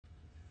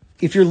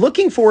If you're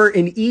looking for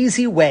an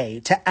easy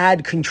way to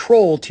add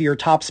control to your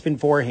topspin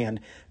forehand,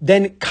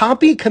 then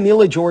copy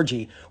Camila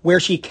Giorgi, where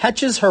she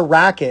catches her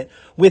racket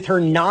with her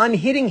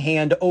non-hitting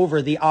hand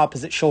over the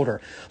opposite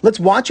shoulder. Let's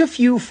watch a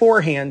few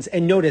forehands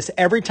and notice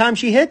every time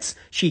she hits,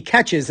 she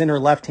catches in her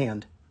left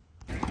hand.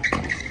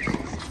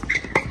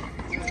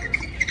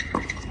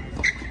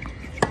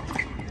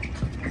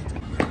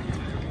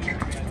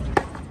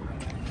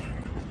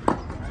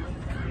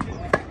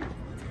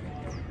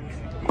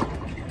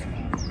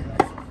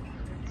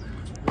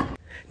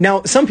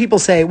 Now, some people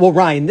say, well,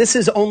 Ryan, this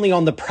is only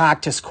on the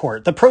practice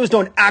court. The pros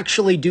don't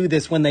actually do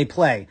this when they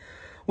play.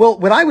 Well,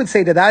 what I would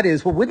say to that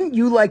is, well, wouldn't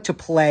you like to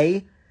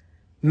play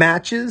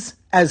matches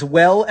as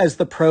well as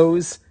the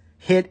pros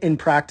hit in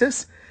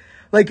practice?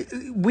 Like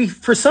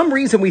for some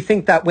reason, we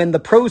think that when the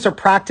pros are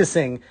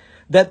practicing,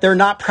 that they're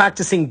not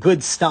practicing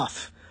good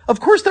stuff. Of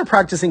course, they're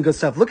practicing good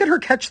stuff. Look at her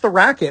catch the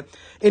racket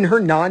in her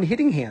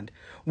non-hitting hand.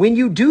 When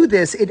you do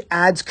this, it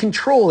adds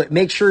control. It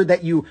makes sure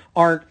that you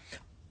aren't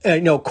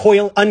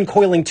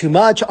uncoiling too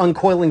much,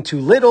 uncoiling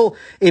too little.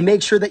 It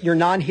makes sure that your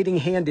non-hitting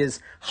hand is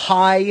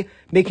high,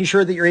 making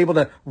sure that you're able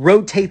to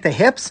rotate the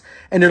hips.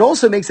 And it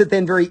also makes it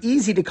then very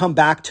easy to come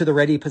back to the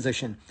ready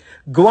position.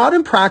 Go out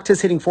and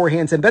practice hitting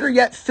forehands, and better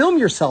yet, film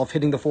yourself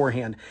hitting the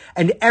forehand.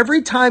 And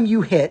every time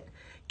you hit,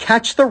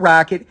 catch the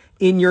racket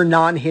in your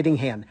non-hitting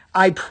hand.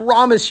 I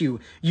promise you,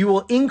 you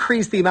will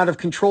increase the amount of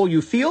control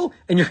you feel,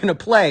 and you're going to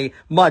play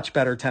much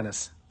better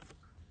tennis.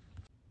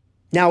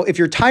 Now, if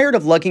you're tired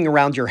of lugging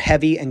around your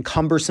heavy and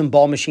cumbersome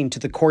ball machine to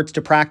the courts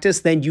to practice,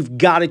 then you've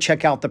got to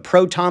check out the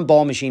Proton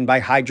Ball Machine by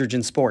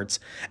Hydrogen Sports.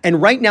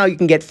 And right now, you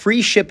can get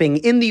free shipping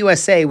in the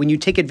USA when you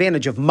take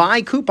advantage of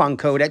my coupon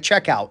code at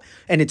checkout,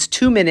 and it's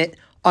 2minute_Proton.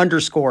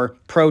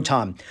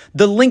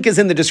 The link is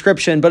in the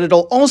description, but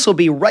it'll also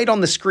be right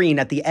on the screen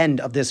at the end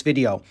of this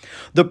video.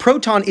 The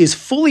Proton is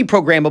fully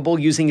programmable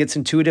using its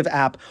intuitive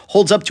app,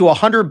 holds up to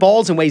 100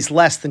 balls, and weighs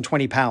less than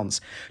 20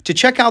 pounds. To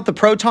check out the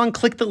Proton,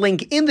 click the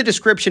link in the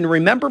description.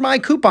 Remember my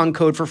coupon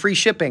code for free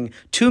shipping,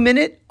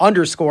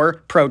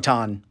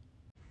 2minute_Proton.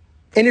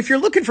 And if you're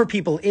looking for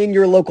people in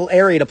your local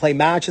area to play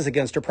matches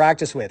against or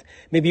practice with,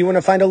 maybe you want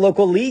to find a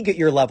local league at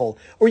your level,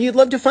 or you'd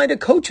love to find a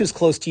coach who's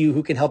close to you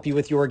who can help you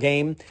with your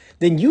game,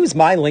 then use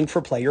my link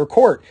for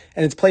PlayYourCourt.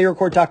 And it's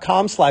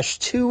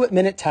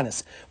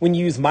playyourcourt.com/2minutetennis. When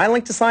you use my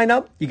link to sign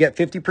up, you get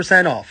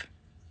 50% off.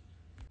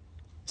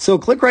 So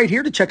click right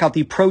here to check out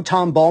the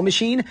Proton Ball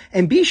Machine,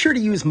 and be sure to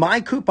use my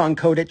coupon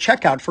code at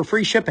checkout for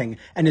free shipping,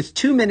 and it's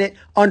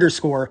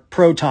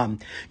 2minute_Proton.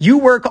 You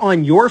work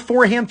on your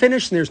forehand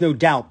finish, and there's no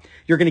doubt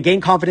you're going to gain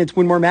confidence,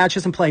 win more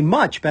matches, and play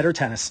much better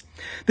tennis.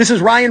 This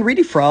is Ryan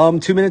Reedy from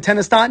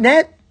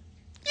 2minutetennis.net.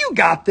 You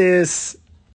got this.